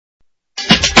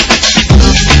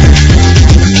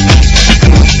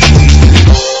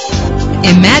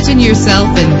Imagine yourself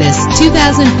in this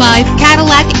 2005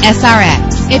 Cadillac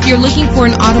SRX. If you're looking for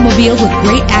an automobile with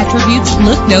great attributes,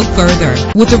 look no further.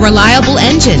 With a reliable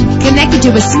engine connected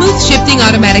to a smooth shifting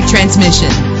automatic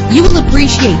transmission, you will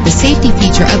appreciate the safety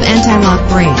feature of anti-lock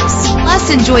brakes.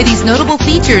 Plus, enjoy these notable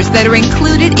features that are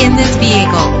included in this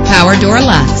vehicle: power door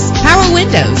locks, power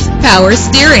windows, power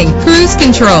steering, cruise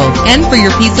control. And for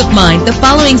your peace of mind, the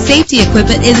following safety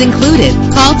equipment is included.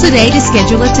 Call today to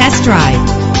schedule a test drive.